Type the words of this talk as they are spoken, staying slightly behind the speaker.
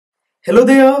Hello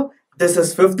there, this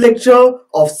is fifth lecture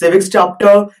of Civics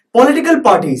chapter Political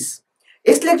Parties.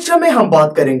 इस lecture में हम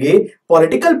बात करेंगे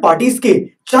पॉलिटिकल पार्टीज के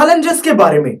चैलेंजेस के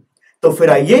बारे में। तो फिर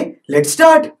आइए लेट्स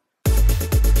स्टार्ट।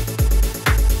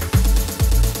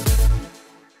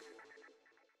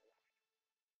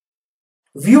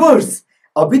 व्यूअर्स,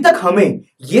 अभी तक हमें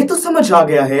यह तो समझ आ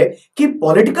गया है कि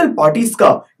पॉलिटिकल पार्टीज का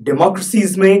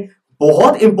डेमोक्रेसीज में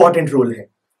बहुत इंपॉर्टेंट रोल है।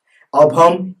 अब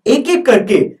हम एक एक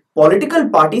करके पॉलिटिकल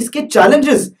पार्टीज के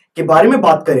चैलेंजेस के बारे में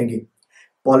बात करेंगे।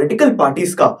 पॉलिटिकल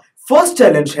पार्टीज का फर्स्ट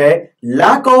चैलेंज है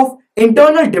lack of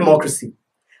internal democracy.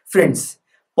 Friends,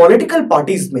 political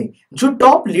parties में जो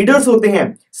टॉप लीडर्स होते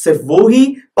हैं सिर्फ वो ही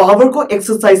पावर को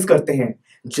एक्सरसाइज करते हैं।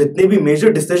 जितने भी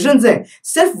मेजर डिसीजंस हैं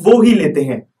सिर्फ वो ही लेते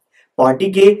हैं।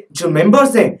 पार्टी के जो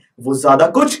मेंबर्स हैं वो ज्यादा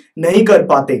कुछ नहीं कर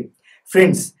पाते।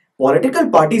 फ्रेंड्स, पॉलिटिकल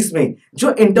पार्टीज में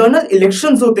जो इंटरनल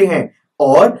इलेक्शंस होते हैं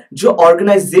और जो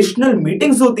ऑर्गेनाइजेशनल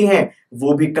मीटिंग्स होती हैं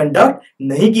वो भी कंडक्ट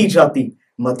नहीं की जाती।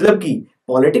 मतलब कि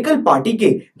पॉलिटिकल पार्टी के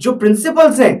जो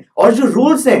प्रिंसिपल्स हैं और जो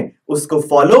रूल्स हैं उसको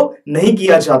फॉलो नहीं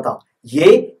किया जाता। ये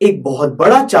एक बहुत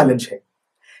बड़ा चैलेंज है।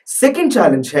 सेकंड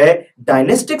चैलेंज है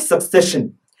डायनेस्टिक सक्सेशन।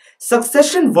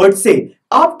 सक्सेशन वर्ड से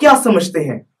आप क्या समझते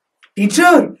हैं?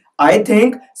 टीचर, आई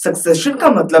थिंक सक्सेशन का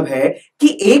मतलब है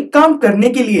कि एक काम करने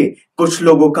के लिए कुछ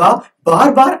लोगों का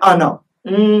बार बार आना।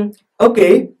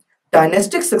 ओके,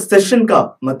 डायनेस्टिक सक्सेशन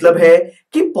का मतलब है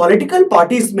कि पॉलिटिकल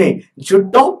पार्टीज में जो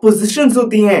टॉप पोजीशंस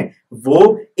होती हैं वो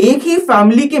एक ही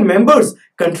फैमिली के मेंबर्स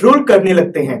कंट्रोल करने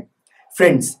लगते हैं।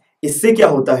 फ्रेंड्स, इससे क्या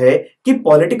होता है कि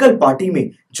पॉलिटिकल पार्टी में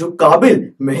जो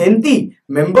काबिल मेहनती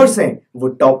मेंबर्स हैं वो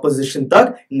टॉप पोजीशन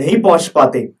तक नहीं पहुंच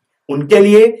पाते। उनके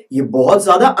लिए ये बहुत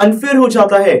ज्यादा अनफेयर हो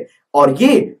जाता है और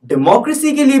ये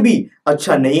डेमोक्रेसी के लिए भी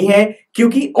अच्छा नहीं है,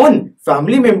 क्योंकि उन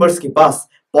फैमिली मेंबर्स के पास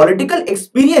पॉलिटिकल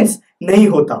एक्सपीरियंस नहीं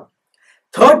होता।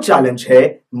 थर्ड चैलेंज है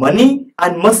money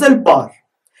and muscle power.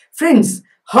 Friends,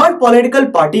 her political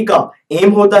party का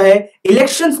एम होता है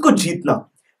इलेक्शंस को जीतना।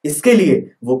 इसके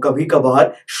लिए वो कभी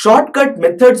कभार शॉर्टकट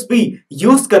मेथड्स भी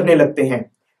यूज करने लगते हैं।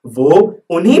 वो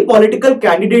उन्हीं पॉलिटिकल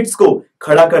कैंडिडेट्स को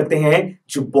खड़ा करते हैं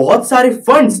जो बहुत सारे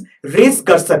फंड्स रेज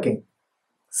कर सकें।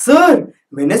 सर,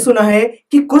 मैंने सुना है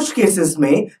कि कुछ केसेस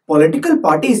में पॉलिटिकल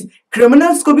पार्टीज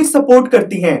क्रिमिनल्स को भी सपोर्ट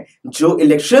करती हैं जो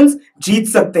इलेक्शंस जीत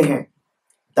सकते हैं।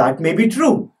 That may be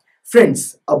true.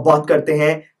 Friends, अब बात करते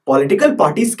हैं पॉलिटिकल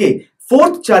पार्टीज के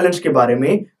फोर्थ चैलेंज के बारे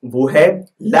में। वो है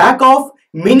लैक ऑफ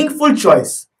मीनिंगफुल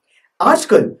चॉइस।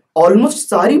 आजकल ऑलमोस्ट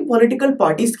सारी पॉलिटिकल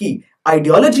पार्टीज की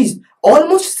आइडियोलॉजीज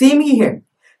ऑलमोस्ट सेम ही हैं,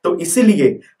 तो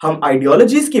इसीलिए हम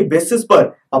आइडियोलॉजीज के बेसिस पर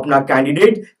अपना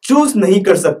कैंडिडेट चूज नहीं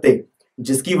कर सकते,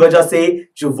 जिसकी वजह से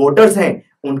जो वोटर्स हैं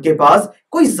उनके पास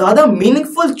कोई ज्यादा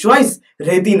मीनिंगफुल चॉइस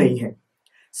रहती नहीं है।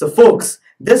 सो focus,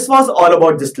 this was all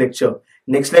about this lecture.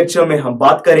 Next lecture में हम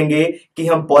बात करेंगे कि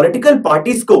हम पॉलिटिकल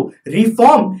पार्टीज को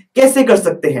रिफॉर्म कैसे कर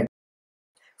सकते हैं।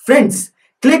 Friends,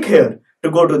 click here to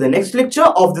go to the next lecture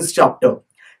of this chapter.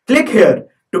 Click here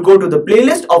to go to the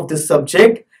playlist of this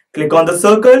subject. Click on the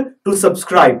circle to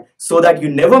subscribe so that you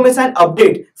never miss an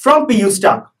update from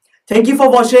PuStack. Thank you for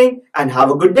watching and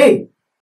have a good day.